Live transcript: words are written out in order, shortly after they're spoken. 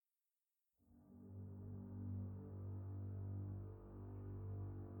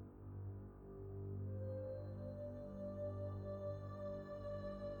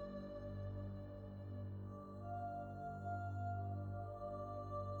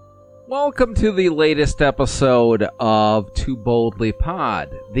Welcome to the latest episode of Too Boldly Pod,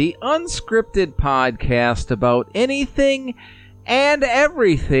 the unscripted podcast about anything and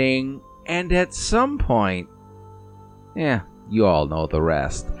everything, and at some point, you all know the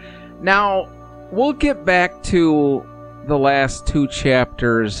rest. Now, we'll get back to the last two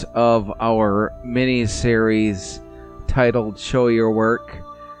chapters of our mini-series titled Show Your Work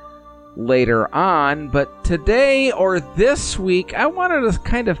later on, but today or this week I wanted to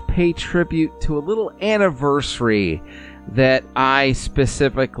kind of pay tribute to a little anniversary that I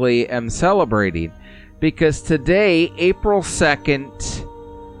specifically am celebrating, because today, April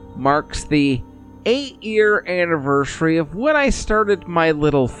 2nd, marks the 8-year anniversary of when I started my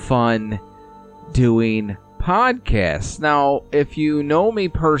little fun doing podcasts. Now, if you know me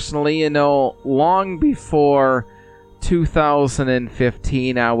personally, you know long before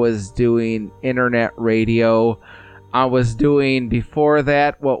 2015, I was doing internet radio. I was doing, before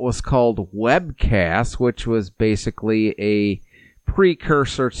that, what was called webcast, which was basically a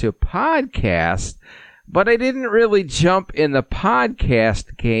precursor to podcast. But I didn't really jump in the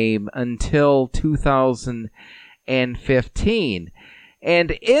podcast game until 2015.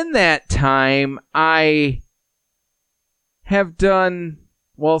 And in that time, I have done...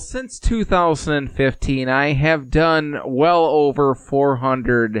 Well, since 2015, I have done well over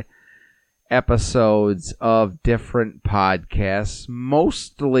 400 episodes of different podcasts,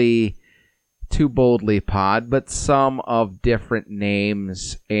 mostly Too Boldly Pod, but some of different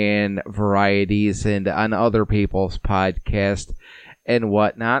names and varieties and on other people's podcasts and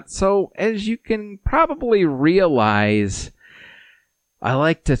whatnot. So, as you can probably realize, I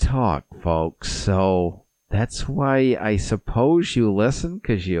like to talk, folks, so... that's why I suppose you listen,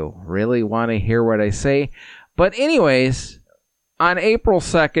 because you really want to hear what I say. But anyways, on April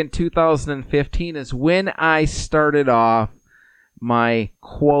 2nd, 2015 is when I started off my,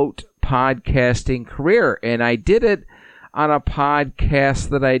 quote, podcasting career. And I did it on a podcast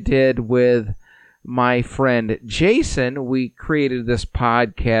that I did with my friend Jason. We created this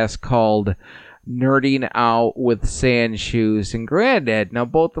podcast called Nerding Out with Sandshoes and Grandad. Now,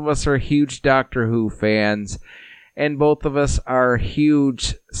 both of us are huge Doctor Who fans, and both of us are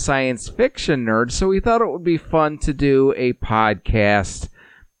huge science fiction nerds, so we thought it would be fun to do a podcast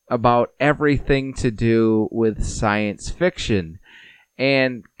about everything to do with science fiction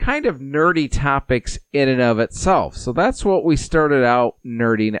and kind of nerdy topics in and of itself. So that's what we started out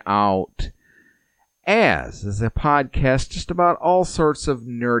Nerding Out as a podcast just about all sorts of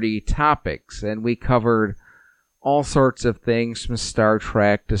nerdy topics, and we covered all sorts of things from Star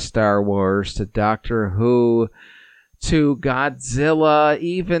Trek to Star Wars to Doctor Who to Godzilla,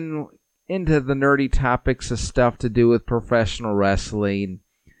 even into the nerdy topics of stuff to do with professional wrestling,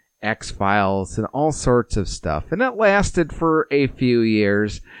 X-Files, and all sorts of stuff. And it lasted for a few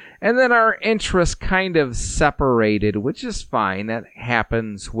years, and then our interests kind of separated, which is fine. That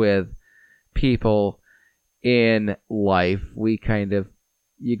happens with people in life. You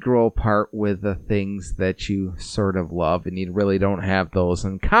grow apart with the things that you sort of love, and you really don't have those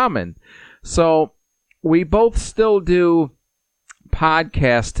in common. So we both still do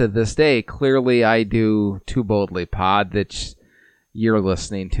podcasts to this day. Clearly, I do Too Boldly Pod that you're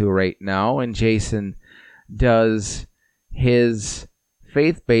listening to right now, and Jason does his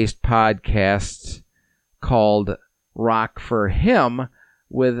faith-based podcast called Rock for Him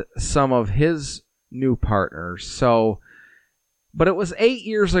with some of his new partners. So, but it was 8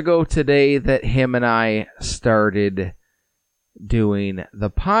 years ago today that him and I started doing the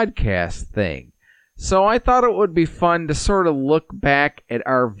podcast thing. So I thought it would be fun to sort of look back at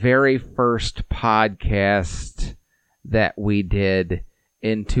our very first podcast that we did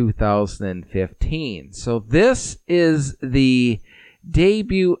in 2015. So this is the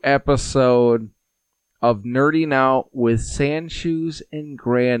debut episode of Nerding Out with Sandshoes and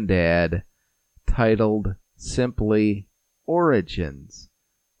Grandad, titled simply Origins.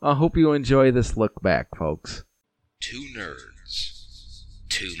 I hope you enjoy this look back, folks. Two nerds,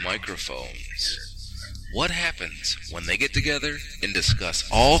 two microphones. What happens when they get together and discuss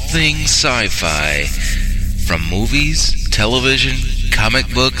all things sci-fi, from movies, television,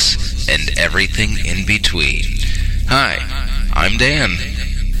 comic books, and everything in between? Hi, I'm Dan.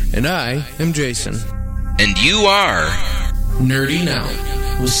 And I am Jason. And you are Nerding Out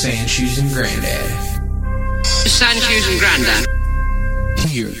with Sandshoes and Grandad. Sandshoes and Grandad.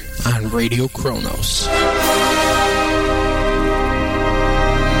 Here on Radio Kronos.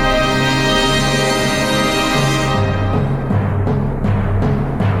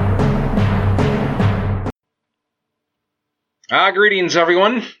 Greetings,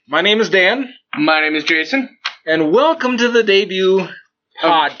 everyone. My name is Dan. My name is Jason. And welcome to the debut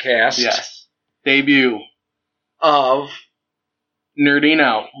podcast. Yes. Debut of Nerding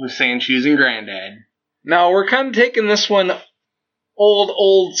Out with Sandshoes and Grandad. Now, we're kind of taking this one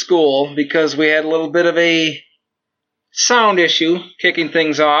old school because we had a little bit of a sound issue kicking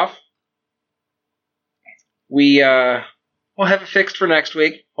things off. We'll have it fixed for next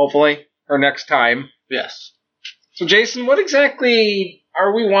week, hopefully, or next time. Yes. So, Jason, what exactly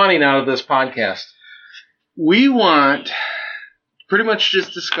are we wanting out of this podcast? We want pretty much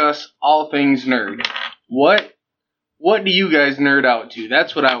just discuss all things nerd. What do you guys nerd out to?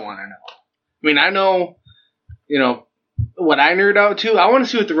 That's what I want to know. I mean, I know, what I nerd out to. I want to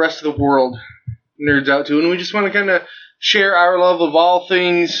see what the rest of the world nerds out to, and we just want to kind of share our love of all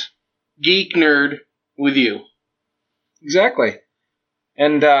things geek nerd with you. Exactly.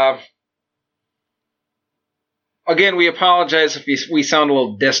 And, again, we apologize if we sound a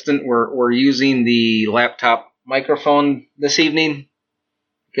little distant. We're using the laptop microphone this evening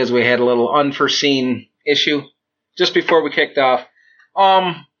because we had a little unforeseen issue just before we kicked off.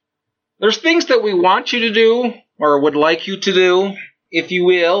 There's things that we want you to do or would like you to do, if you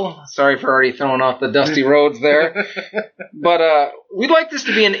will. Sorry for already throwing off the dusty roads there. But we'd like this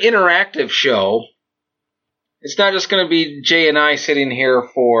to be an interactive show. It's not just going to be Jay and I sitting here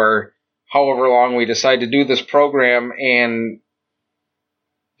for however long we decide to do this program and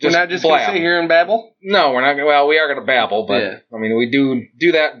we're not just going to sit here and babble? No, we're not. Well, we are going to babble, but yeah. I mean, we do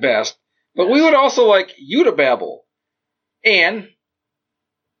that best. But we would also like you to babble. And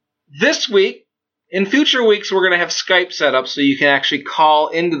this week, in future weeks, we're going to have Skype set up so you can actually call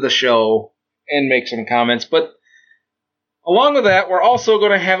into the show and make some comments. But along with that, we're also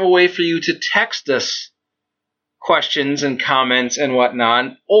going to have a way for you to text us questions and comments and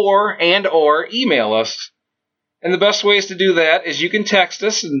whatnot, or email us. And the best ways to do that is you can text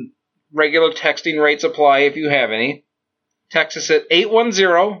us, and regular texting rates apply if you have any. Text us at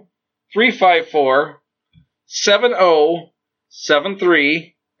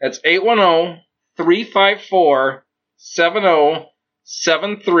 810-354-7073. That's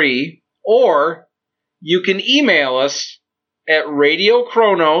 810-354-7073. Or you can email us at Radio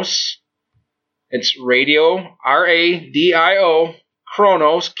Chronos. It's radio, R-A-D-I-O,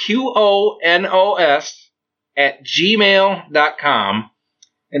 Chronos, Q-O-N-O-S, at gmail.com.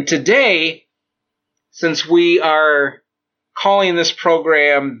 And today, since we are calling this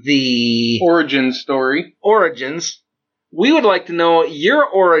program the Origins, we would like to know your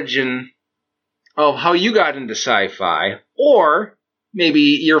origin of how you got into sci-fi, or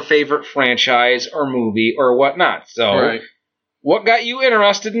maybe your favorite franchise or movie or whatnot. So, right. What got you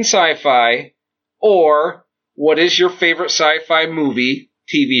interested in sci-fi? Or, what is your favorite sci-fi movie,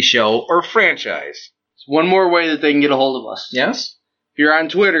 TV show, or franchise? It's one more way that they can get a hold of us. Yes? If you're on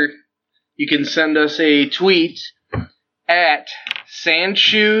Twitter, you can send us a tweet at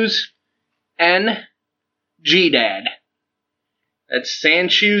Sandshoes and Grandad. That's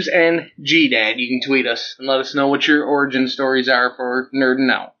Sandshoes and Grandad. You can tweet us and let us know what your origin stories are for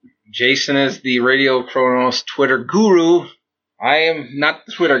nerding out. Jason is the Radio Chronos Twitter guru. I am not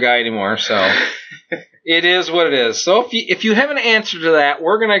the Twitter guy anymore, so it is what it is. So if you have an answer to that,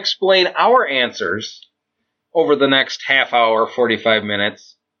 we're going to explain our answers over the next half hour, 45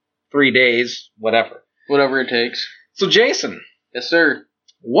 minutes, 3 days, whatever. Whatever it takes. So, Jason. Yes, sir.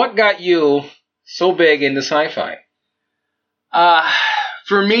 What got you so big into sci-fi?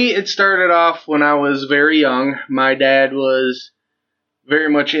 For me, it started off when I was very young. My dad was very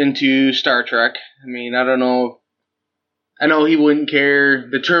much into Star Trek. I mean, I know he wouldn't care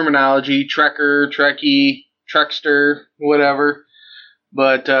the terminology, Trekker, Trekkie, Trekster, whatever.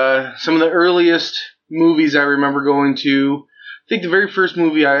 But some of the earliest movies I remember going to, I think the very first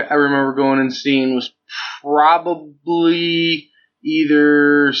movie I remember going and seeing was probably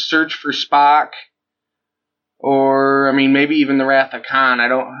either Search for Spock or, I mean, maybe even The Wrath of Khan.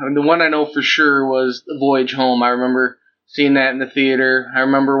 The one I know for sure was The Voyage Home. I remember seeing that in the theater. I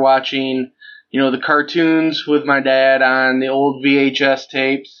remember watching the cartoons with my dad on the old VHS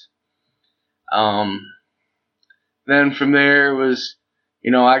tapes. Then from there it was,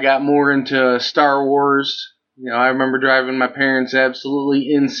 I got more into Star Wars. I remember driving my parents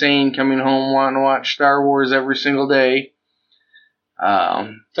absolutely insane coming home wanting to watch Star Wars every single day.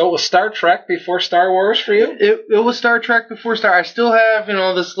 So it was Star Trek before Star Wars for you? It was Star Trek before Star. I still have,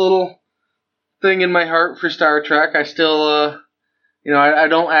 this little thing in my heart for Star Trek. I still, I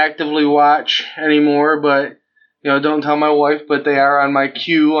don't actively watch anymore, but, don't tell my wife, but they are on my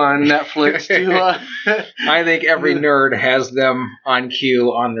queue on Netflix to, I think every nerd has them on queue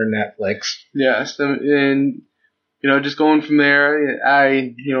on their Netflix. Yes, and, just going from there,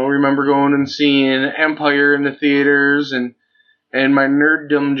 I remember going and seeing Empire in the theaters and, And my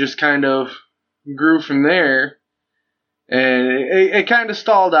nerddom just kind of grew from there. And it kind of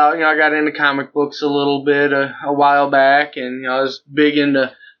stalled out. I got into comic books a little bit a while back, and I was big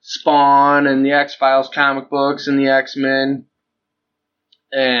into Spawn and the X-Files comic books and the X-Men.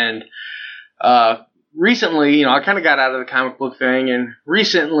 And recently, I kind of got out of the comic book thing, and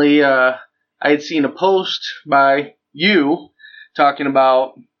recently I had seen a post by you talking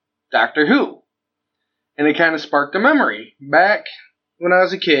about Doctor Who. And it kind of sparked a memory. Back when I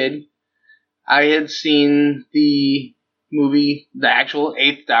was a kid, I had seen the movie, the actual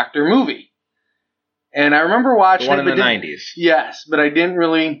 8th Doctor movie. And I remember watching the one it. In the 90s. Yes, but I didn't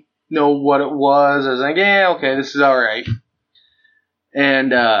really know what it was. I was like, yeah, okay, this is alright.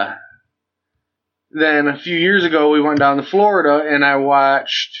 And then a few years ago, we went down to Florida, and I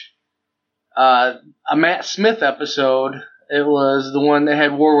watched a Matt Smith episode. It was the one that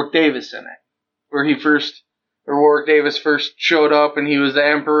had Warwick Davis in it, where Warwick Davis first showed up, and he was the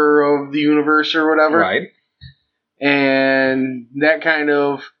Emperor of the Universe or whatever. Right. And that kind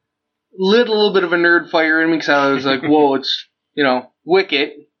of lit a little bit of a nerd fire in me, because I was like, whoa, it's,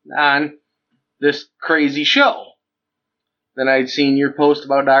 Wicket on this crazy show. Then I'd seen your post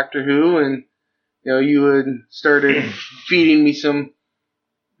about Doctor Who, and, you had started feeding me some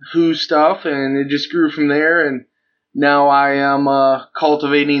Who stuff, and it just grew from there, and now I am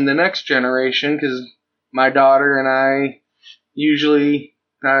cultivating the next generation, because my daughter and I usually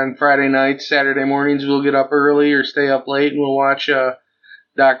on Friday nights, Saturday mornings, we'll get up early or stay up late, and we'll watch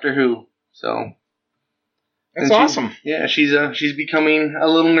Doctor Who. So that's awesome. She's becoming a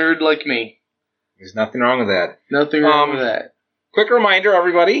little nerd like me. There's nothing wrong with that. Nothing wrong with that. Quick reminder,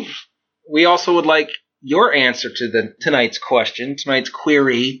 everybody. We also would like your answer to tonight's question, tonight's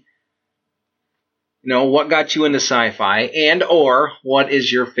query. What got you into sci-fi, and or what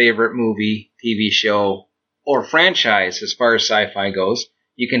is your favorite movie, TV show, or franchise as far as sci-fi goes?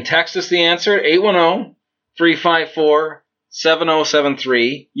 You can text us the answer at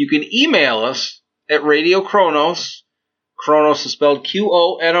 810-354-7073. You can email us at Radio Kronos. Kronos is spelled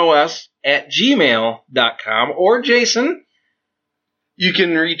QONOS @gmail.com. Or Jason, you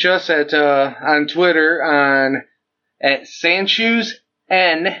can reach us at on Twitter at Sandshoes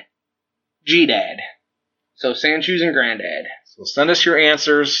and Grandad. So Sandshoes and Grandad. So send us your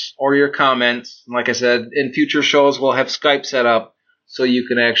answers or your comments. Like I said, in future shows we'll have Skype set up so you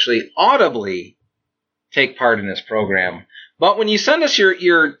can actually audibly take part in this program. But when you send us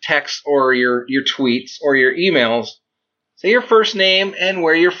your texts or your tweets or your emails, say your first name and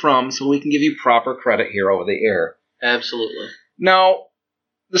where you're from so we can give you proper credit here over the air. Absolutely. Now,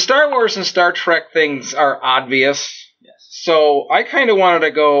 the Star Wars and Star Trek things are obvious. Yes. So I kind of wanted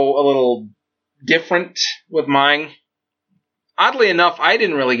to go a little different with mine. Oddly enough, I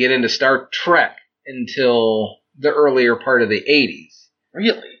didn't really get into Star Trek until the earlier part of the 80s.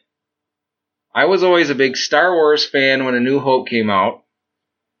 Really? I was always a big Star Wars fan when A New Hope came out.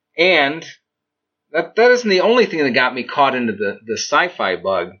 And that isn't the only thing that got me caught into the sci-fi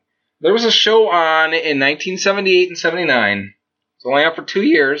bug. There was a show on in 1978 and 79. It was only on for 2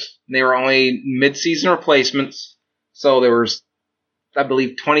 years. And they were only mid-season replacements. So there was, I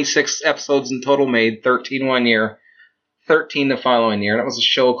believe, 26 episodes in total made, 13 one year, 13 the following year. And it was a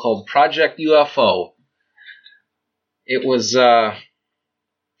show called Project UFO. It was, I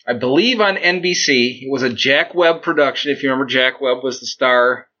believe, on NBC. It was a Jack Webb production. If you remember, Jack Webb was the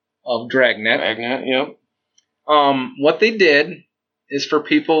star of Dragnet. Dragnet, yep. What they did is for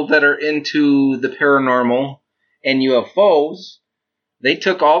people that are into the paranormal and UFOs, they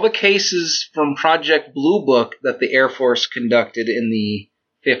took all the cases from Project Blue Book that the Air Force conducted in the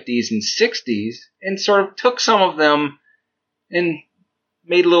 50s and 60s and sort of took some of them and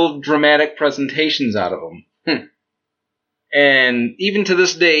made little dramatic presentations out of them. And even to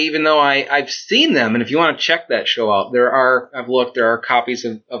this day, even though I've seen them, and if you want to check that show out, there are copies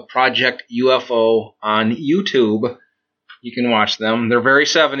of Project UFO on YouTube. You can watch them. They're very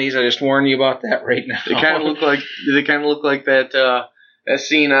 70s. I just warn you about that right now. They kind of look like that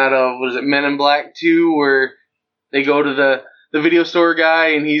scene out of, what is it, Men in Black 2, where they go to the video store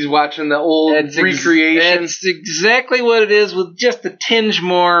guy and he's watching the old recreation. That's exactly what it is, with just a tinge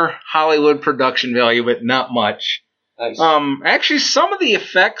more Hollywood production value, but not much. Nice. Actually, some of the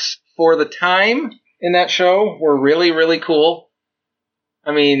effects for the time in that show were really, really cool.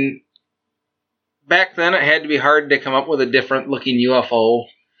 I mean, back then it had to be hard to come up with a different looking UFO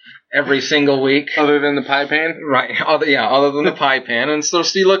every single week. Other than the pie pan? Right, other than the pie pan. And so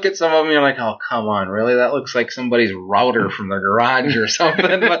you look at some of them and you're like, oh, come on, really? That looks like somebody's router from their garage or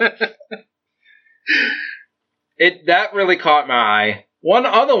something. But that really caught my eye. One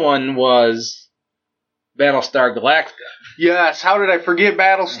other one was Battlestar Galactica. Yes, how did I forget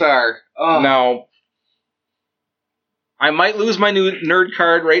Battlestar? Oh. Now, I might lose my new nerd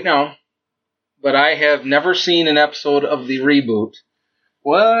card right now, but I have never seen an episode of the reboot.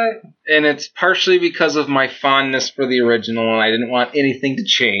 What? And it's partially because of my fondness for the original, and I didn't want anything to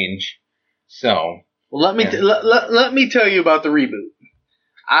change. So, well, let me tell you about the reboot.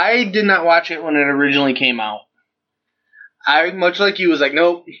 I did not watch it when it originally came out. I, much like you, was like,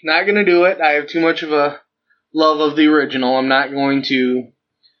 nope, not going to do it. I have too much of a love of the original. I'm not going to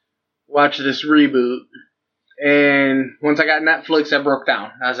watch this reboot. And once I got Netflix, I broke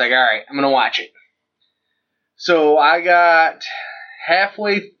down. I was like, all right, I'm going to watch it. So I got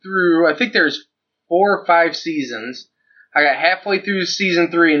halfway through, I think there's 4 or 5 seasons. I got halfway through season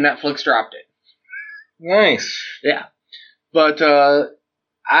 3 and Netflix dropped it. Nice. Yeah. But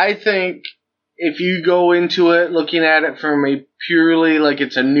I think if you go into it looking at it from a purely like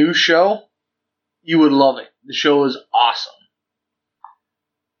it's a new show, you would love it. The show is awesome.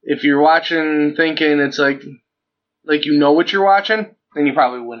 If you're watching thinking it's like you know what you're watching, then you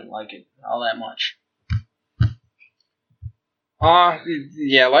probably wouldn't like it all that much.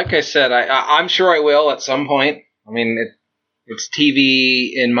 Yeah, like I said, I'm sure I will at some point. I mean, it's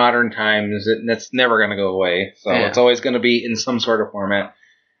TV in modern times, and it's never going to go away. So It's always going to be in some sort of format.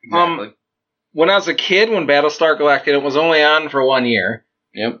 Exactly. When I was a kid, when Battlestar Galactica, it was only on for 1 year.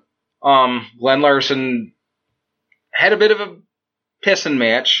 Yep. Glenn Larson had a bit of a pissing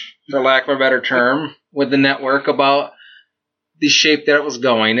match, for lack of a better term, with the network about the shape that it was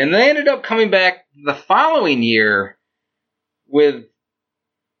going. And they ended up coming back the following year with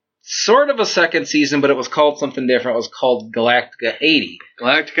sort of a second season, but it was called something different. It was called Galactica 80.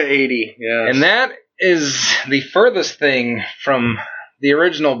 Galactica 80, yes. And that is the furthest thing from the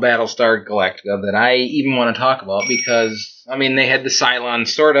original Battlestar Galactica that I even want to talk about because, I mean, they had the Cylons,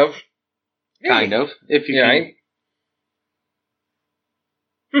 sort of. Kind of. If you can.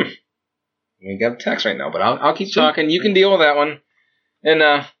 We got a text right now, but I'll keep talking. You can deal with that one. And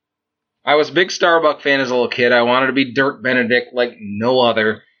I was a big Starbuck fan as a little kid. I wanted to be Dirk Benedict like no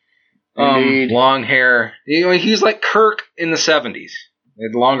other. Long hair. He was like Kirk in the 70s. He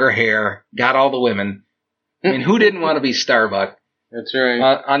had longer hair, got all the women. I mean, who didn't want to be Starbuck? That's right.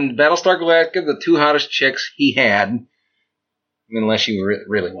 On Battlestar Galactica, the 2 hottest chicks he had. Unless you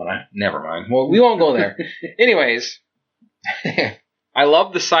really want to. Never mind. Well, we won't go there. Anyways, I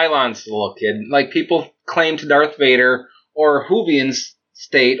loved the Cylons as a little kid. Like, people claim to Darth Vader or Whovians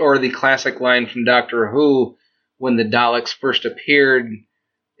state, or the classic line from Doctor Who when the Daleks first appeared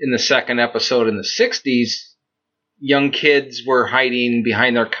in the second episode in the 60s, young kids were hiding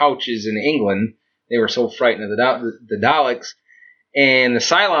behind their couches in England. They were so frightened of the Daleks. And the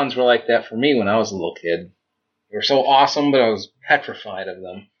Cylons were like that for me when I was a little kid. They were so awesome, but I was petrified of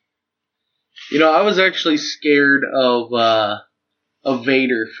them. You know, I was actually scared of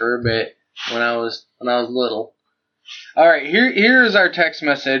Vader for a bit when I was little. All right, here is our text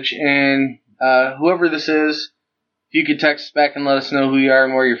message, and whoever this is, if you could text us back and let us know who you are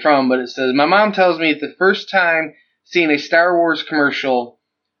and where you're from. But it says, my mom tells me the first time seeing a Star Wars commercial,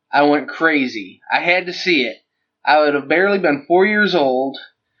 I went crazy. I had to see it. I would have barely been 4 years old.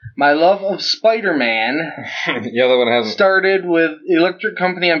 My love of Spider-Man the other one hasn't started with Electric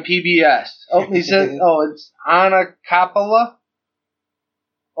Company on PBS. Oh, he says, it's Anna Coppola.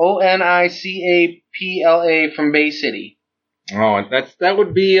 Onicapla from Bay City. Oh, that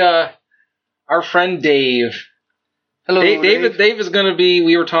would be our friend Dave. Hello, Dave. Dave is going to be.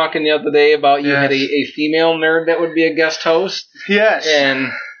 We were talking the other day about you had a female nerd that would be a guest host. Yes,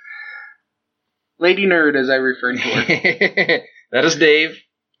 and Lady Nerd, as I refer to her. That is Dave.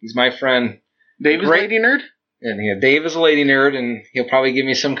 He's my friend. Dave is Lady Nerd? And Dave is a Lady Nerd, and he'll probably give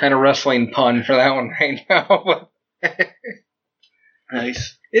me some kind of wrestling pun for that one right now.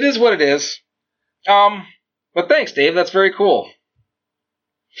 Nice. It is what it is. But thanks, Dave. That's very cool.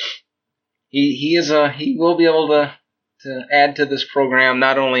 He will be able to add to this program,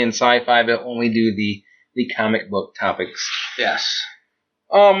 not only in sci-fi, but when we do the comic book topics. Yes.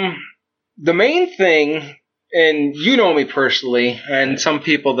 The main thing, and you know me personally, and some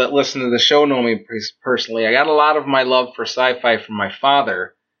people that listen to the show know me personally, I got a lot of my love for sci-fi from my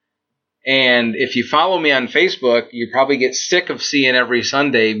father. And if you follow me on Facebook, you probably get sick of seeing every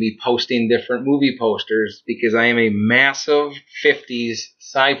Sunday me posting different movie posters because I am a massive 50s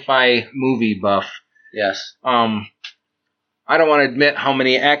sci-fi movie buff. Yes. I don't want to admit how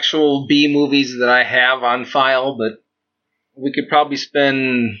many actual B movies that I have on file, but we could probably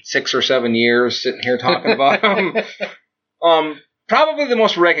spend 6 or 7 years sitting here talking about them. Probably the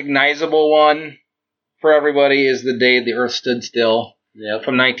most recognizable one for everybody is The Day the Earth Stood Still. Yep.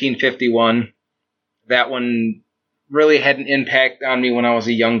 From 1951. that one really had an impact on me when I was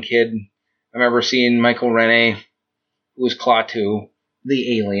a young kid. I remember seeing Michael Rene, who was Klaatu,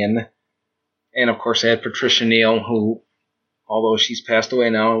 the alien. And, of course, I had Patricia Neal, who, although she's passed away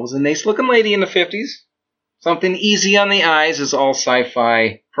now, was a nice-looking lady in the 50s. Something easy on the eyes, as all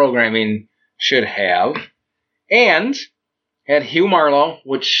sci-fi programming should have. And had Hugh Marlowe,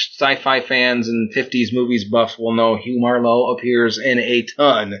 which sci-fi fans and 50s movies buffs will know Hugh Marlowe appears in a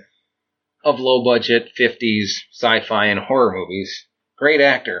ton of low-budget 50s sci-fi and horror movies. Great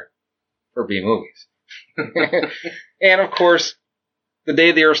actor for B-movies. And, of course, The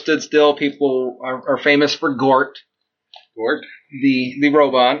Day the Earth Stood Still, people are famous for Gort. Gort? The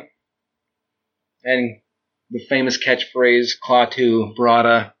robot. And the famous catchphrase, Klaatu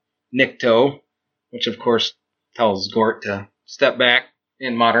Brada Nikto, which, of course, tells Gort to step back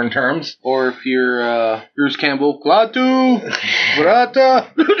in modern terms. Or if you're Bruce Campbell, Klaatu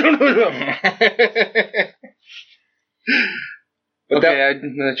Brada. But okay,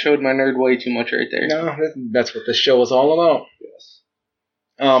 I showed my nerd way too much right there. No, that's what this show is all about.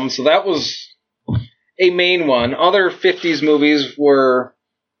 Yes. So that was a main one. Other 50s movies were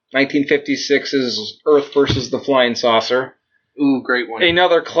 1956's Earth versus the Flying Saucer. Ooh, great one.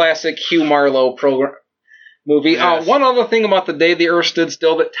 Another classic Hugh Marlowe movie. Yes. One other thing about The Day the Earth Stood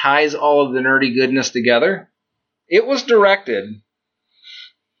Still that ties all of the nerdy goodness together. It was directed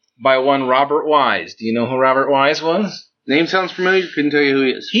by one Robert Wise. Do you know who Robert Wise was? Name sounds familiar. Couldn't tell you who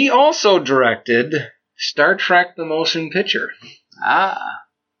he is. He also directed Star Trek the Motion Picture. Ah.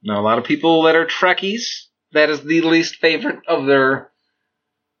 Now, a lot of people that are Trekkies, that is the least favorite of their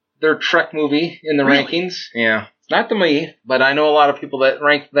Trek movie in the rankings. Yeah. It's not to me, but I know a lot of people that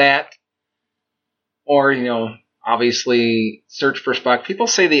rank that. Or, obviously, Search for Spock. People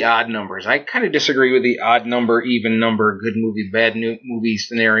say the odd numbers. I kind of disagree with the odd number, even number, good movie, bad movie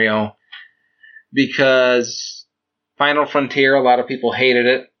scenario. Because Final Frontier, a lot of people hated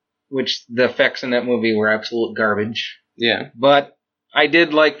it, which the effects in that movie were absolute garbage. Yeah. But I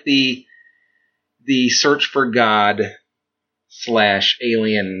did like the Search for God /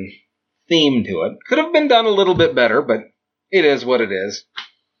 alien theme to it. Could have been done a little bit better, but it is what it is.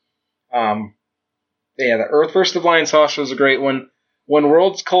 Yeah, the Earth vs. the Flying Saucer was a great one. When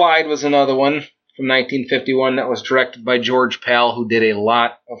Worlds Collide was another one from 1951 that was directed by George Pal, who did a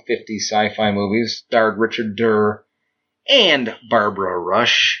lot of 50s sci-fi movies. Starred Richard Durr and Barbara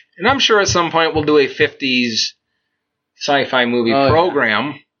Rush. And I'm sure at some point we'll do a 50s sci-fi movie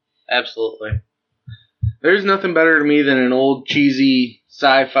program. Yeah. Absolutely. There's nothing better to me than an old cheesy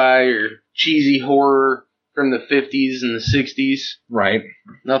sci-fi or cheesy horror from the 50s and the 60s. Right.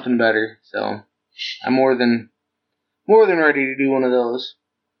 Nothing better. So I'm more than ready to do one of those.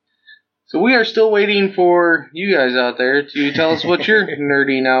 So we are still waiting for you guys out there to tell us what you're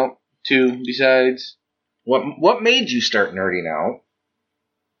nerding out to besides... What made you start nerding out?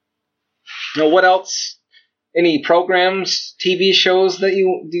 Now, what else? Any programs, TV shows that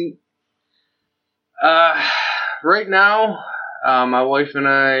you do? Right now, my wife and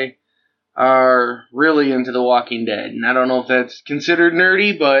I are really into The Walking Dead. And I don't know if that's considered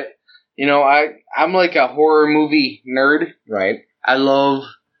nerdy, but, I'm like a horror movie nerd. Right. I love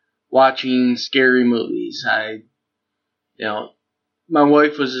watching scary movies. My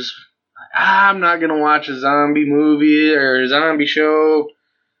wife was just, I'm not going to watch a zombie movie or a zombie show.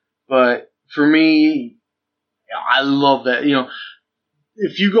 But for me, I love that.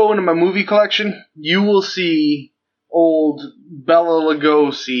 If you go into my movie collection, you will see old Bela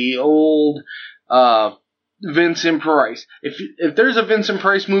Lugosi, old Vincent Price. If there's a Vincent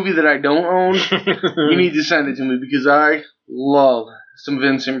Price movie that I don't own, you need to send it to me because I love some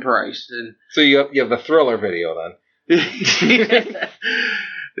Vincent Price. And so you have the Thriller video then.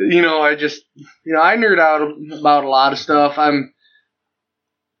 I nerd out about a lot of stuff.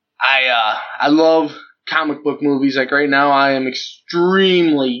 I love comic book movies. Like right now, I am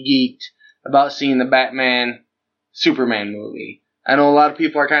extremely geeked about seeing the Batman Superman movie. I know a lot of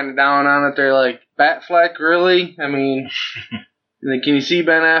people are kind of down on it. They're like, Batfleck, really? I mean, can you see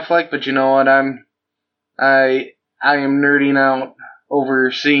Ben Affleck? But you know what? I am nerding out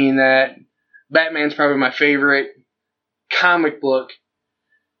over seeing that. Batman's probably my favorite comic book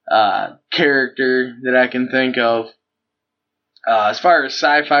character that I can think of. As far as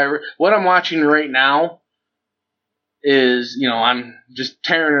sci-fi, what I'm watching right now is, I'm just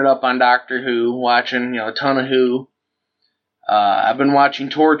tearing it up on Doctor Who, watching, a ton of Who. I've been watching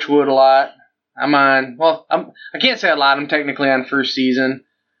Torchwood a lot. I can't say a lot. I'm technically on first season,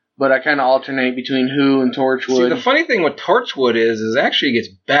 but I kind of alternate between Who and Torchwood. See, the funny thing with Torchwood is actually it gets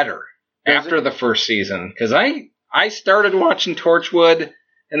better after the first season. Because I started watching Torchwood,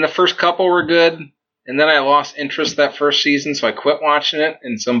 and the first couple were good, and And then I lost interest that first season, so I quit watching it,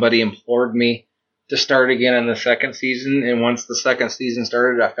 and somebody implored me to start again in the second season, and once the second season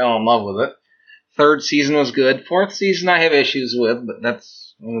started, I fell in love with it. Third season was good. Fourth season I have issues with, but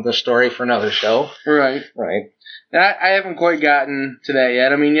that's another story for another show. Right. I haven't quite gotten to that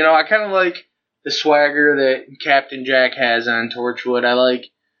yet. I mean, I kind of like the swagger that Captain Jack has on Torchwood. I like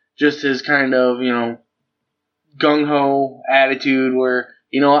just his kind of, gung-ho attitude where,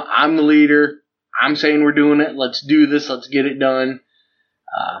 I'm the leader. I'm saying we're doing it. Let's do this. Let's get it done.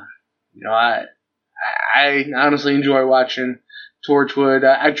 I honestly enjoy watching Torchwood.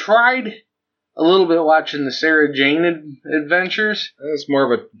 I tried a little bit watching the Sarah Jane Adventures. It's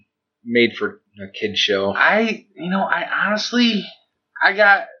more of a made-for-a-kid show. I honestly, I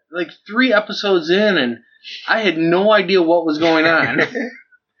got like 3 episodes in, and I had no idea what was going on.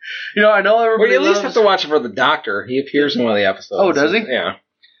 I know everybody. Well, you at least have to watch it for the Doctor. He appears in one of the episodes. Oh, does he? Yeah.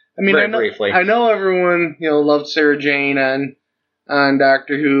 I mean, briefly. I know everyone, loved Sarah Jane on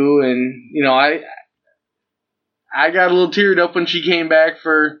Doctor Who, and I got a little teared up when she came back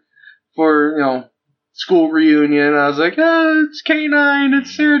for school reunion. I was like, it's K9,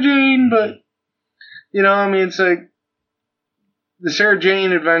 it's Sarah Jane, but it's like the Sarah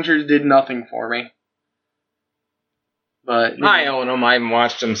Jane Adventures did nothing for me. But I own them. I haven't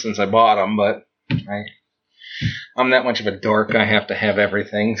watched them since I bought them, but I'm that much of a dork. I have to have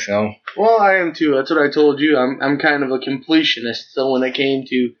everything. So well, I am too. That's what I told you. I'm kind of a completionist. So when it came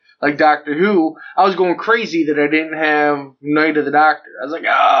to like Doctor Who, I was going crazy that I didn't have Night of the Doctor. I was like,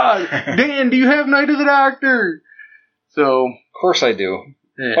 Dan, do you have Night of the Doctor? So of course I do.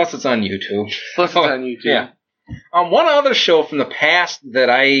 Yeah. Plus it's on YouTube. Yeah. One other show from the past that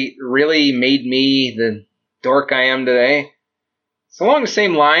I really made me the dork I am today. It's along the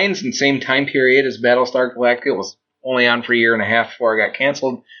same lines and same time period as Battlestar Galactica. It was only on for a year and a half before it got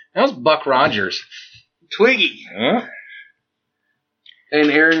canceled. That was Buck Rogers. Twiggy. Huh? And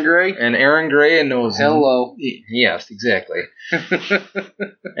Aaron Gray. And those. Hello. Yes, exactly.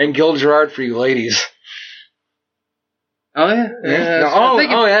 And Gil Gerard for you ladies. Oh, yeah?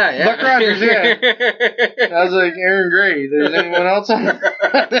 Yeah. Buck Rogers, yeah. I was like, Aaron Gray. There's anyone else on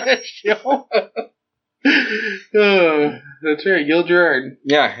that show? That's right, Gil Gerard.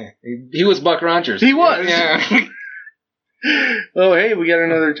 Yeah, he was Buck Rogers. He was. Yeah. Oh, hey, we got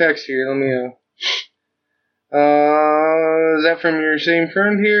another text here. Let me. Is that from your same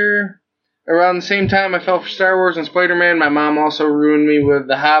friend here? Around the same time I fell for Star Wars and Spider-Man, my mom also ruined me with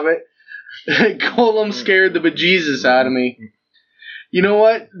The Hobbit. Gollum scared the bejesus out of me. You know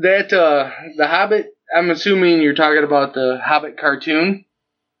what? That The Hobbit. I'm assuming you're talking about the Hobbit cartoon,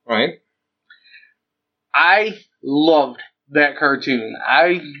 right? I loved that cartoon.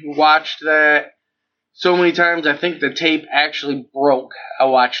 I watched that so many times. I think the tape actually broke. I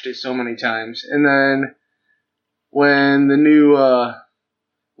watched it so many times. And then when the new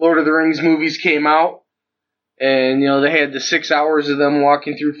Lord of the Rings movies came out, and they had the 6 hours of them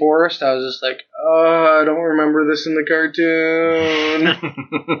walking through forest, I was just like, I don't remember this in the cartoon.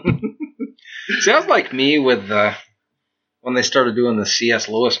 See, that was like me with when they started doing the C.S.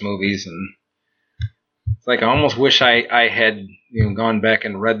 Lewis movies, and it's like I almost wish I had gone back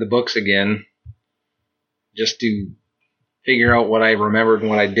and read the books again just to figure out what I remembered and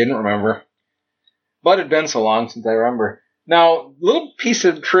what I didn't remember. But it'd been so long since I remember. Now, little piece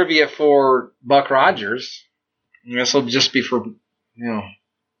of trivia for Buck Rogers. This will just be for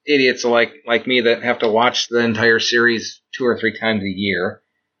idiots like me that have to watch the entire series 2 or 3 times a year.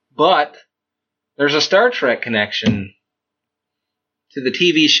 But there's a Star Trek connection to the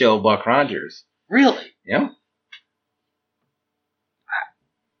TV show Buck Rogers. Really? Yeah.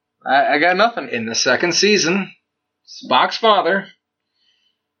 I got nothing. In the second season, Spock's father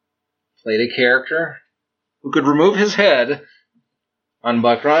played a character who could remove his head on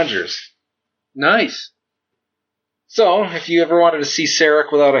Buck Rogers. Nice. So, if you ever wanted to see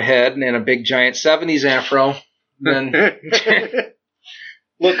Sarek without a head and a big giant 70s afro, then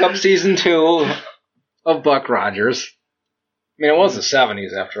look up season 2 of Buck Rogers. I mean, it was the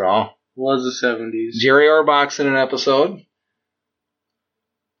 70s after all. Was the 70s. Jerry Orbach's in an episode.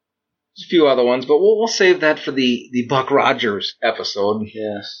 There's a few other ones, but we'll save that for the Buck Rogers episode.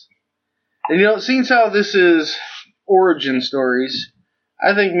 Yes. And seeing how this is origin stories,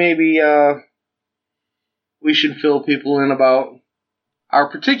 I think maybe we should fill people in about our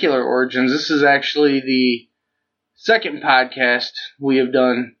particular origins. This is actually the second podcast we have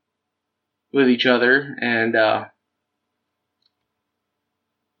done with each other, and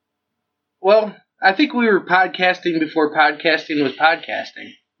well, I think we were podcasting before podcasting was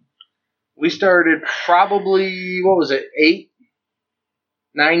podcasting. We started probably, 8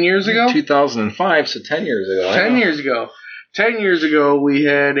 9 years ago? 2005, so 10 years ago. 10 years ago. 10 years ago, we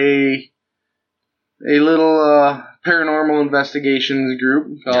had a little paranormal investigations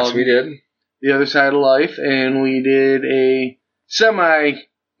group called Yes, we did. The Other Side of Life, and we did a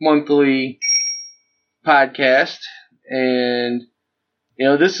semi-monthly podcast, and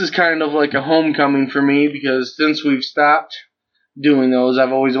this is kind of like a homecoming for me because since we've stopped doing those,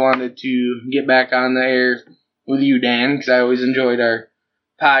 I've always wanted to get back on the air with you, Dan, because I always enjoyed our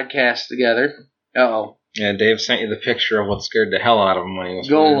podcast together. Uh-oh. Yeah, Dave sent you the picture of what scared the hell out of him when he was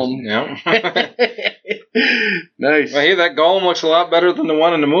Golem. Yeah. Nice. Well, hey, that Golem looks a lot better than the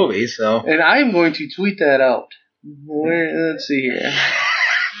one in the movie, so. And I'm going to tweet that out. Let's see here.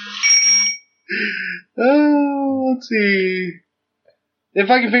 Oh, let's see. If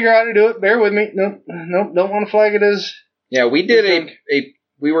I can figure out how to do it, bear with me. Nope, don't want to flag it as. Yeah, we did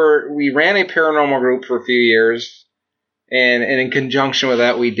we ran a paranormal group for a few years, and in conjunction with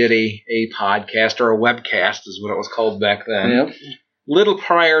that, we did a podcast, or a webcast is what it was called back then. Yep. Little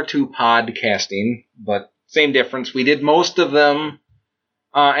prior to podcasting, but same difference. We did most of them.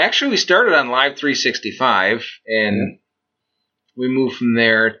 Actually, we started on Live 365, and we moved from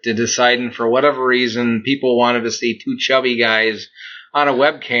there to deciding, for whatever reason, people wanted to see two chubby guys on a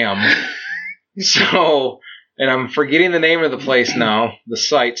webcam. So, and I'm forgetting the name of the place now, the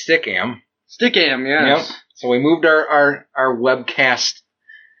site, Stickam. Stickam, yes. Yep. So we moved our webcast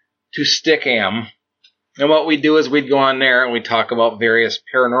to Stickam. And what we do is we'd go on there and we'd talk about various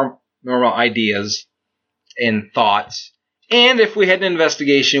paranormal ideas and thoughts. And if we had an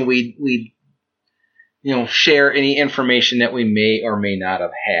investigation, we'd share any information that we may or may not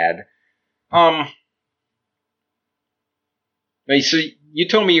have had. So you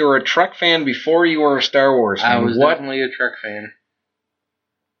told me you were a Trek fan before you were a Star Wars fan. I was definitely a Trek fan.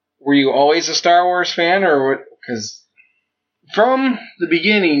 Were you always a Star Wars fan, or what? Because from the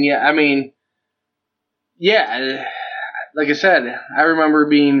beginning, yeah. I mean, yeah. Like I said, I remember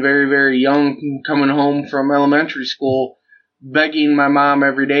being very, very young, coming home from elementary school, begging my mom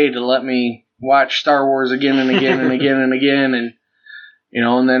every day to let me watch Star Wars again and again and again and again, and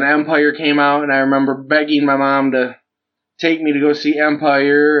and then Empire came out, and I remember begging my mom to take me to go see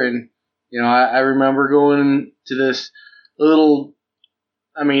Empire, and I remember going to this little,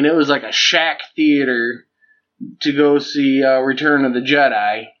 it was like a shack theater to go see Return of the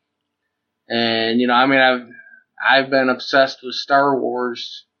Jedi, and I've been obsessed with Star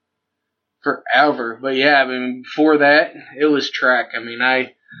Wars forever, but yeah, before that it was Trek.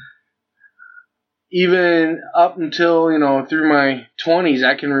 Even up until through my 20s,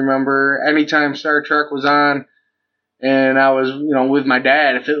 I can remember anytime Star Trek was on. And I was, with my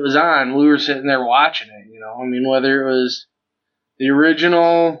dad, if it was on, we were sitting there watching it, whether it was the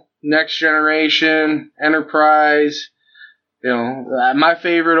original, Next Generation, Enterprise, my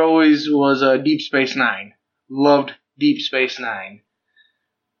favorite always was Deep Space Nine. Loved Deep Space Nine.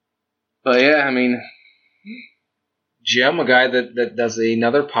 But yeah, Jim, a guy that does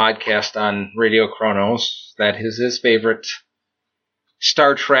another podcast on Radio Chronos, that is his favorite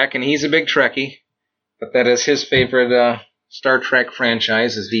Star Trek, and he's a big Trekkie. But that is his favorite Star Trek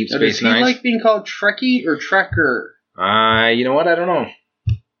franchise, is Deep Space Nine. Does he like being called Trekkie or Trekker? You know what? I don't know.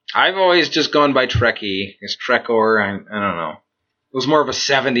 I've always just gone by Trekkie. It's Trekkor. I don't know. It was more of a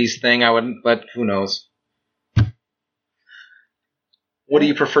 70s thing, but who knows? What do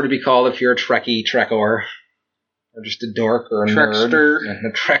you prefer to be called if you're a Trekkie, Trekkor? Or just a dork or a Trekster. Nerd?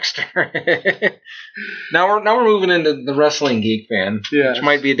 A Trekster. Now we're moving into the Wrestling Geek Fan, yes. Which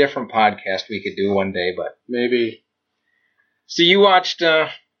might be a different podcast we could do one day, but maybe. So you watched? Did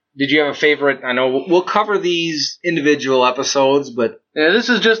you have a favorite? I know we'll cover these individual episodes, but yeah, this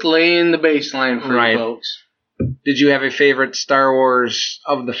is just laying the baseline for right. folks. Did you have a favorite Star Wars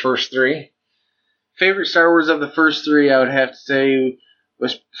of the first three? Favorite Star Wars of the first three, I would have to say,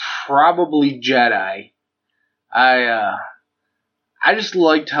 was probably Jedi. I just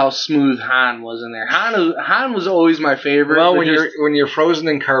liked how smooth Han was in there. Han was always my favorite. Well, when you're frozen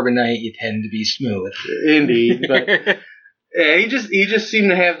in carbonite, you tend to be smooth. Indeed, but yeah, he just seemed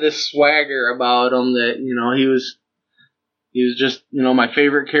to have this swagger about him that he was just my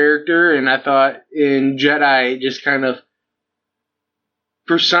favorite character, and I thought in Jedi it just kind of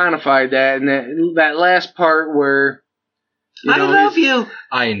personified that, and that last part where I love you.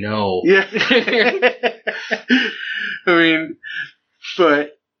 I know. Yeah.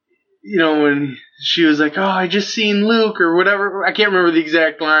 But when she was like, "Oh, I just seen Luke," or whatever, I can't remember the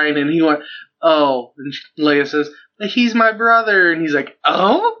exact line, and he went, "Oh," and Leia says, "He's my brother," and he's like,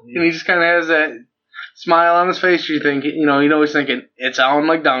 "Oh," and he just kind of has that smile on his face. You think, he's thinking, it's on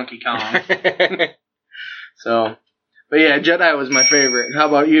like Donkey Kong. So, But yeah, Jedi was my favorite. How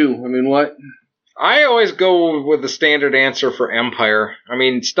about you? I mean, what? I always go with the standard answer for Empire. I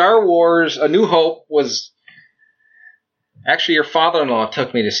mean, Star Wars, A New Hope was... Actually, your father-in-law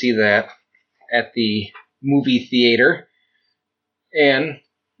took me to see that at the movie theater. And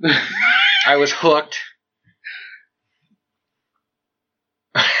I was hooked.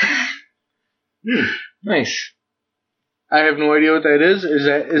 Nice. I have no idea what that is.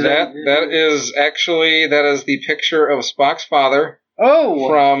 That is the picture of Spock's father. Oh,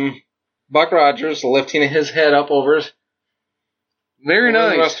 from Buck Rogers lifting his head up over very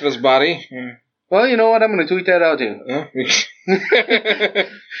nice. The rest of his body. Well, you know what? I'm going to tweet that out too.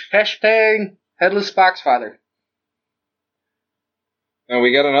 Hashtag Headless Spock's father. And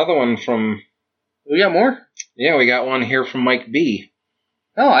we got another one from... We got more? Yeah, we got one here from Mike B.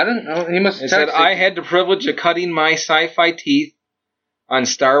 Oh, I didn't know. He must have said, I had the privilege of cutting my sci-fi teeth on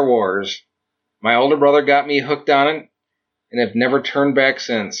Star Wars. My older brother got me hooked on it and have never turned back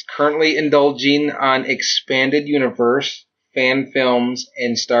since. Currently indulging on Expanded Universe, fan films,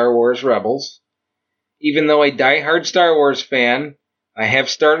 and Star Wars Rebels. Even though a diehard Star Wars fan, I have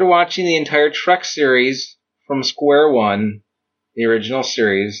started watching the entire Trek series from square one, the original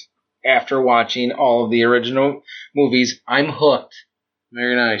series. After watching all of the original movies, I'm hooked.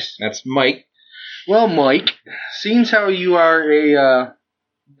 Very nice. That's Mike. Well, Mike, seems how you are a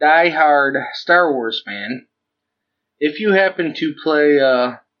die-hard Star Wars fan, if you happen to play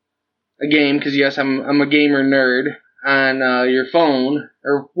a game, because yes, I'm a gamer nerd, on your phone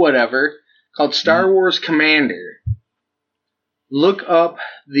or whatever, called Star Wars Commander, look up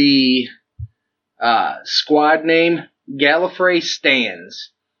the squad name Gallifrey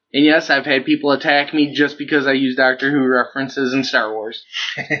Stands. And yes, I've had people attack me just because I use Doctor Who references in Star Wars.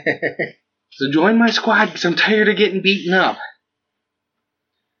 So join my squad because I'm tired of getting beaten up.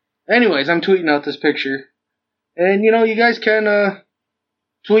 Anyways, I'm tweeting out this picture. And, you know, you guys can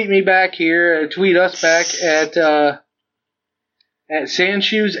tweet me back here, tweet us back at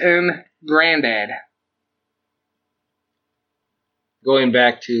Sandshoes and Grandad. Going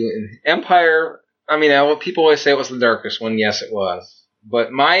back to Empire, I mean, people always say it was the darkest one. Yes, it was.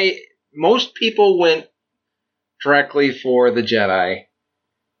 But most people went directly for the Jedi.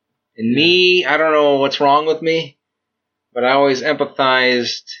 And me, I don't know what's wrong with me, but I always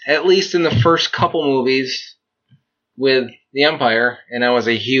empathized, at least in the first couple movies, with the Empire, and I was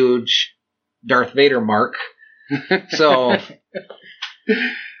a huge Darth Vader mark. So, like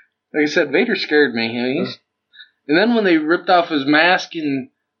I said, Vader scared me. You know, and then when they ripped off his mask and,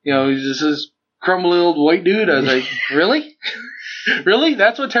 you know, he's just this crumbly old white dude, I was like, really? Really?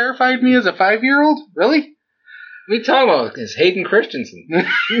 That's what terrified me as a 5-year-old? Really? What are you talking about? It's Hayden Christensen.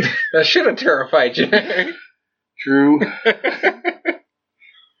 That should have terrified you. True.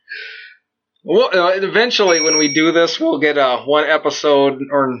 Well, eventually, when we do this, we'll get one episode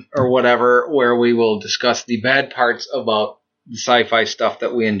or whatever where we will discuss the bad parts about the sci-fi stuff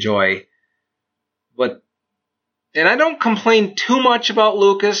that we enjoy. And I don't complain too much about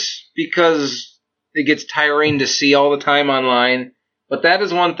Lucas because it gets tiring to see all the time online. But that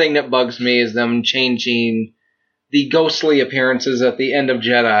is one thing that bugs me, is them changing the ghostly appearances at the end of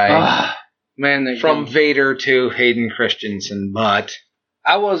Jedi from Vader to Hayden Christensen. But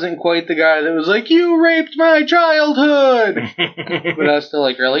I wasn't quite the guy that was like, you raped my childhood! But I was still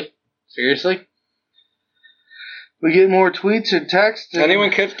like, really? Seriously? We get more tweets and texts.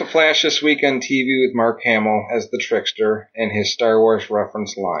 Anyone catch The Flash this week on TV with Mark Hamill as the trickster and his Star Wars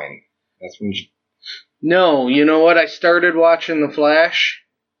reference line? That's from... No, you know what? I started watching The Flash,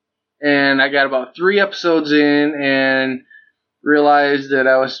 and I got about 3 episodes in and realized that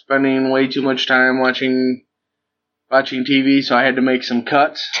I was spending way too much time watching TV, so I had to make some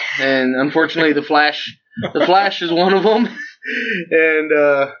cuts. And unfortunately, The Flash is one of them. And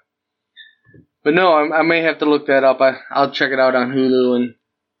but no, I may have to look that up. I'll check it out on Hulu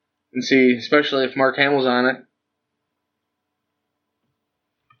and see, especially if Mark Hamill's on it.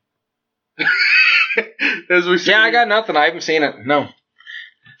 I got nothing. I haven't seen it. No.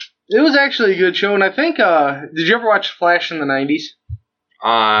 It was actually a good show, and I think, did you ever watch Flash in the 90s?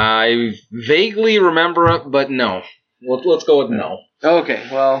 I vaguely remember it, but no. Let's go with no. Okay,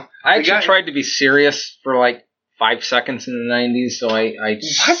 well... I actually tried to be serious for like 5 seconds in the 90s, so I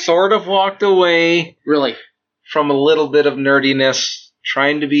sort of walked away. Really? From a little bit of nerdiness,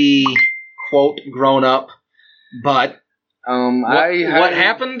 trying to be, quote, grown up. But what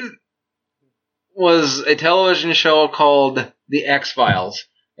happened was a television show called The X-Files,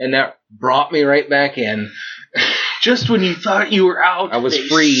 and that brought me right back in. Just when you thought you were out, I was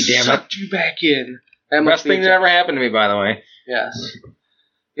free, damn it. Sucked you back in. Best thing that ever happened to me, by the way. Yes.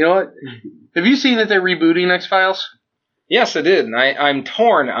 You know what? Have you seen that they're rebooting X-Files? Yes, it did. And I'm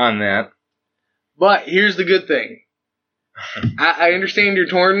torn on that. But here's the good thing. I understand your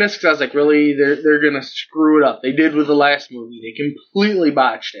tornness because I was like, really, they're gonna screw it up. They did with the last movie. They completely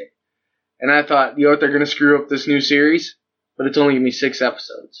botched it. And I thought, you know what, they're gonna screw up this new series, but it's only gonna be 6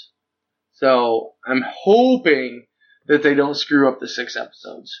 episodes. So I'm hoping that they don't screw up the 6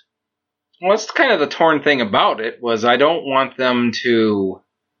 episodes. Well, that's kind of the torn thing about it, was I don't want them to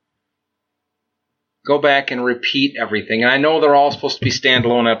go back and repeat everything. And I know they're all supposed to be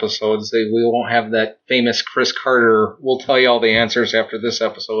standalone episodes. We won't have that famous Chris Carter, we'll tell you all the answers after this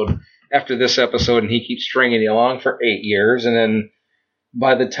episode, and he keeps stringing you along for 8 years, and then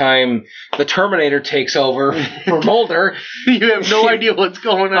by the time the Terminator takes over for Mulder, you have no idea what's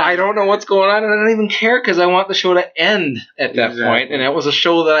going on. I don't know what's going on, and I don't even care because I want the show to end at that point. And it was a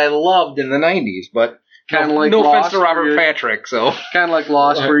show that I loved in the 90s, but kind of like no Lost, offense to Robert Patrick. So kind of like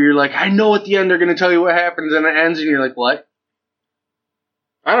Lost, where you're like, I know at the end they're going to tell you what happens, and it ends, and you're like, what?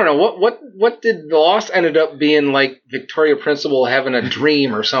 I don't know what did Lost ended up being like Victoria Principal having a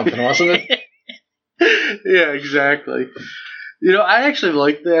dream or something, wasn't it? Yeah, exactly. You know, I actually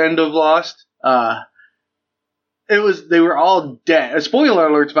liked the end of Lost. They were all dead. Spoiler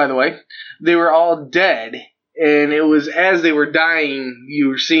alerts, by the way. They were all dead, and it was as they were dying, you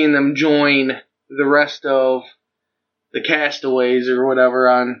were seeing them join the rest of the castaways or whatever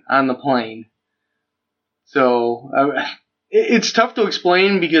on the plane. So it's tough to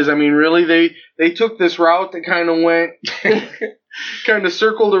explain because, I mean, really, they took this route that kind of went, kind of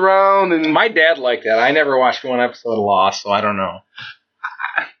circled around. And my dad liked that. I never watched one episode of Lost, so I don't know.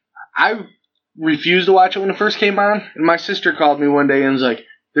 I refused to watch it when it first came on, and my sister called me one day and was like,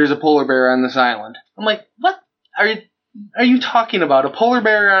 there's a polar bear on this island. I'm like, what are you talking about? A polar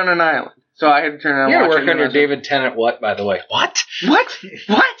bear on an island? So I had to turn on and watch it. You had to work on your David Tennant what, by the way? What? What?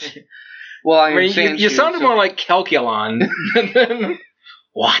 Well, I mean, you sounded more like Calculon.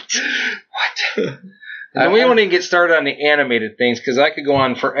 What? And we won't even get started on the animated things, because I could go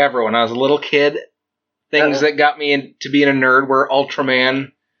on forever. When I was a little kid, things that got me into being a nerd were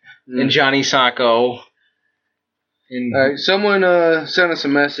Ultraman and Johnny Sacco. And someone sent us a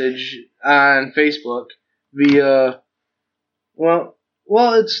message on Facebook via, well,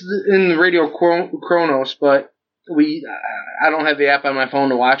 it's in the Radio Kronos, but I don't have the app on my phone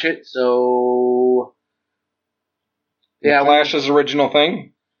to watch it, so yeah. Flash's original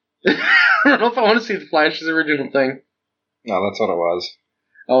thing? I don't know if I want to see the Flash's original thing. No, that's what it was.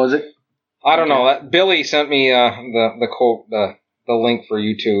 Oh, is it? I don't know. Billy sent me the quote, the link for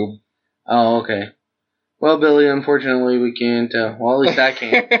YouTube. Oh, okay. Well, Billy, unfortunately, we can't. Well, at least I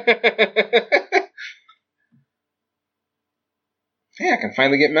can't. Yeah, I can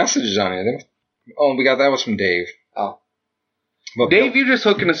finally get messages on it. Oh, that was from Dave. Oh. But Dave, you're just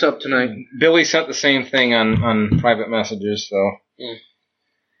hooking us up tonight. Billy sent the same thing on private messages, so.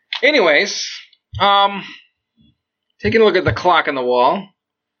 Anyways, taking a look at the clock on the wall.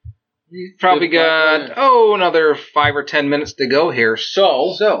 We've probably got, another 5 or 10 minutes to go here.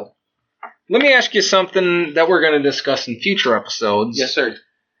 So, let me ask you something that we're going to discuss in future episodes. Yes, sir.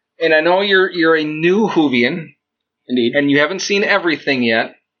 And I know you're a new Whovian. Indeed. And you haven't seen everything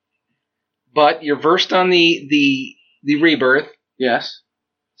yet, but you're versed on the rebirth. Yes.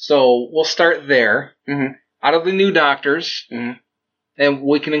 So we'll start there. Mm-hmm. Out of the new Doctors, mm-hmm. and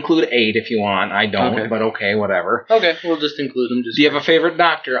we can include 8 if you want. I don't, but okay, whatever. Okay, we'll just include them. Do you have a favorite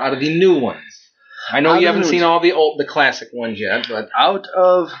Doctor out of the new ones? I know you haven't seen all the classic ones yet, but out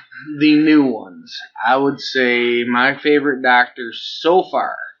of the new ones, I would say my favorite Doctor so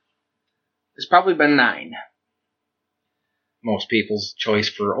far has probably been 9. Most people's choice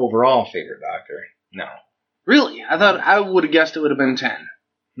for overall favorite Doctor. No. Really? I would have guessed it would have been 10.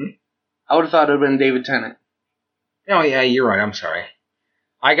 I would have thought it would have been David Tennant. Oh, yeah, you're right. I'm sorry.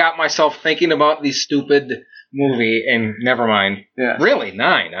 I got myself thinking about the stupid movie, and never mind. Yeah. Really?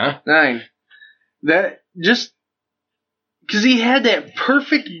 9, huh? 9. That just... Because he had that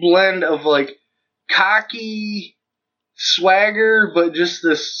perfect blend of, like, cocky swagger, but just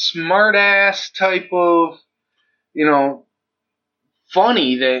this smart-ass type of,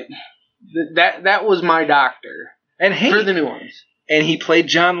 funny that was my Doctor. And hey, for the new ones. And he played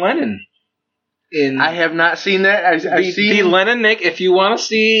John Lennon. I have not seen that. I've seen the Lennon Nick. If you want to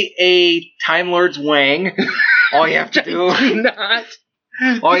see a Time Lord's wang, all you have to do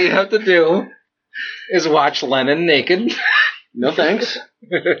all you have to do is watch Lennon naked. No thanks.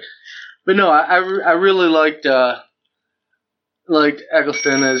 But no, I really liked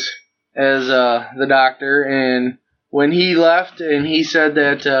Eccleston as the Doctor, and when he left and he said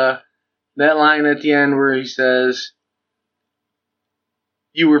that line at the end where he says,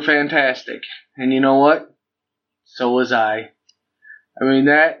 "You were fantastic, and you know what? So was I. I mean,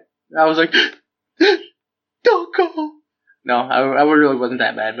 I was like, don't go. No, I really wasn't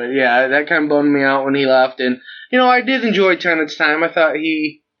that bad. But yeah, that kind of bummed me out when he left. And, I did enjoy Tennant's time. I thought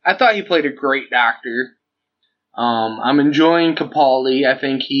he played a great Doctor. I'm enjoying Capaldi. I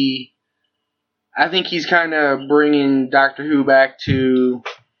think he's kind of bringing Doctor Who back to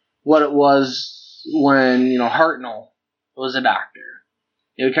what it was when, Hartnell was a Doctor.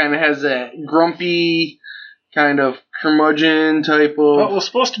 It kind of has that grumpy, kind of curmudgeon type of... Well, it was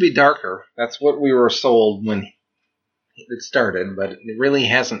supposed to be darker. That's what we were sold when it started, but it really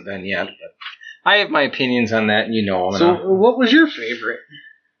hasn't been yet. But I have my opinions on that, and you know them. So, what was your favorite?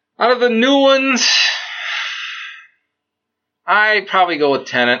 Out of the new ones, I'd probably go with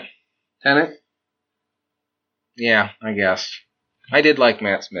Tennant. Tennant? Yeah, I guess. I did like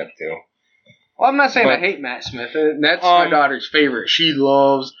Matt Smith, too. Well, I'm not saying I hate Matt Smith. That's my daughter's favorite. She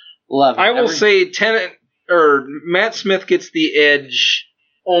loves it. I will say Matt Smith gets the edge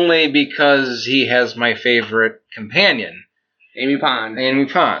only because he has my favorite companion. Amy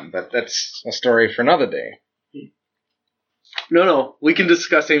Pond. But that's a story for another day. No, we can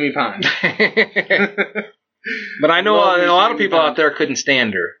discuss Amy Pond. But I know a lot of people out there couldn't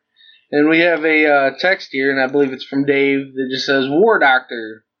stand her. And we have a text here, and I believe it's from Dave, that just says, War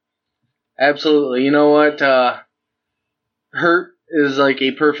Doctor. Absolutely. You know what? Hurt is like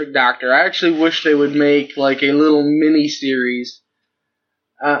a perfect Doctor. I actually wish they would make like a little mini-series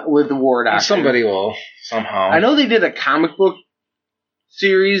with the War Doctor. Somebody will, somehow. I know they did a comic book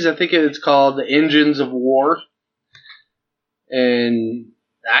series. I think it's called The Engines of War. And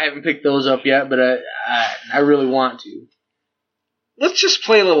I haven't picked those up yet, but I really want to. Let's just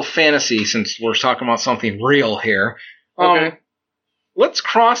play a little fantasy since we're talking about something real here. Okay. Let's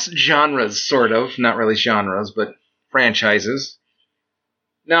cross genres, sort of. Not really genres, but franchises.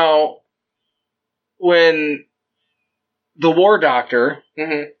 Now, when the War Doctor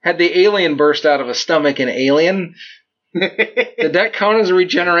had the alien burst out of his stomach in Alien, did that count as a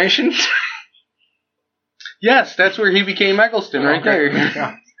regeneration? Yes, that's where he became Eccleston, right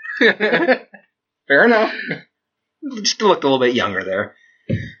there. Fair enough. Just looked a little bit younger there.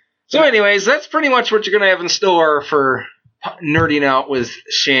 So anyways, that's pretty much what you're going to have in store for nerding out with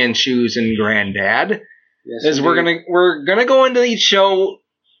Sandshoes and Grandad. Yes, is we're gonna go into each show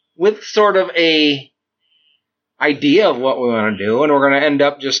with sort of a idea of what we want to do, and we're gonna end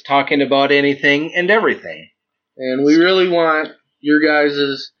up just talking about anything and everything. And we really want your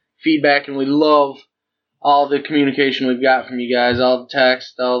guys' feedback, and we love all the communication we've got from you guys, all the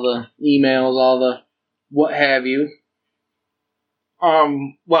text, all the emails, all the what have you.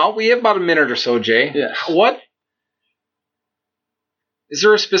 Well, we have about a minute or so, Jay. Yes. What is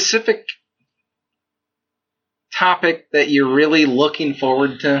there a specific topic that you're really looking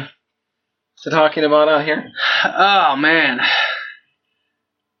forward to talking about out here? Oh man.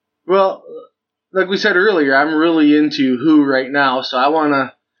 Well, like we said earlier, I'm really into Who right now, so I want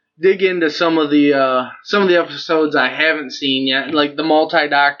to dig into some of the episodes I haven't seen yet, like the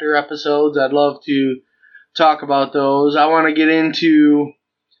multi-Doctor episodes. I'd love to talk about those. I want to get into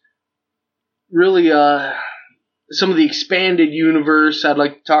really some of the expanded universe. I'd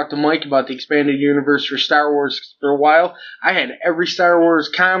like to talk to Mike about the expanded universe for Star Wars for a while. I had every Star Wars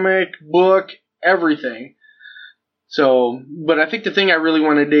comic, book, everything. So, but I think the thing I really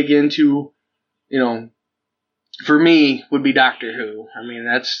want to dig into, for me, would be Doctor Who. I mean,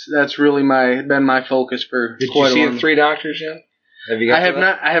 that's really been my focus for quite a while. Did you see the Three Doctors yet?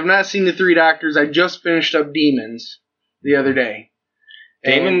 I have not seen the Three Doctors. I just finished up Demons the other day.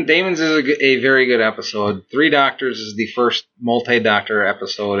 Demons is a very good episode. Three Doctors is the first multi-Doctor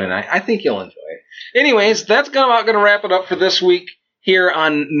episode, and I think you'll enjoy it. Anyways, that's about going to wrap it up for this week here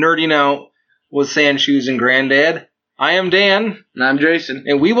on Nerding Out with Sandshoes and Grandad. I am Dan. And I'm Jason.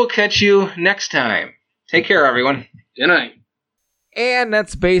 And we will catch you next time. Take care, everyone. Good night. And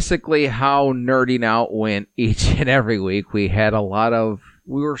that's basically how Nerding Out went each and every week. We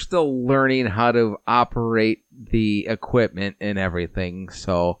were still learning how to operate the equipment and everything.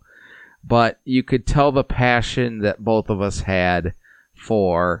 But you could tell the passion that both of us had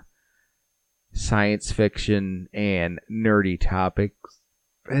for science fiction and nerdy topics.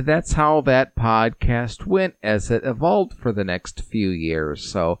 And that's how that podcast went as it evolved for the next few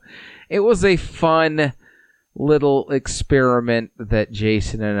years. So it was a fun little experiment that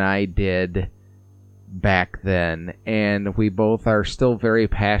Jason and I did back then, and we both are still very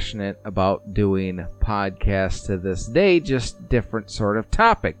passionate about doing podcasts to this day, just different sort of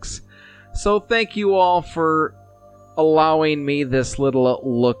topics. So thank you all for allowing me this little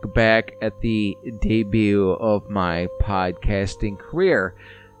look back at the debut of my podcasting career.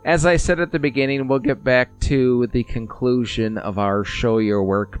 As I said at the beginning, we'll get back to the conclusion of our Show Your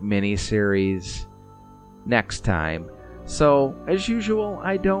Work miniseries next time. So, as usual,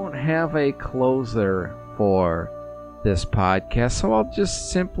 I don't have a closer for this podcast, so I'll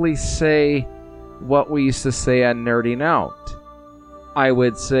just simply say what we used to say on Nerding Out. I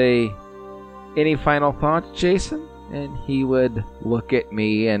would say, any final thoughts, Jason? And he would look at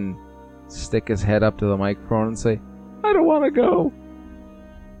me and stick his head up to the microphone and say, I don't want to go.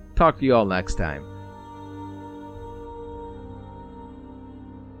 Talk to you all next time.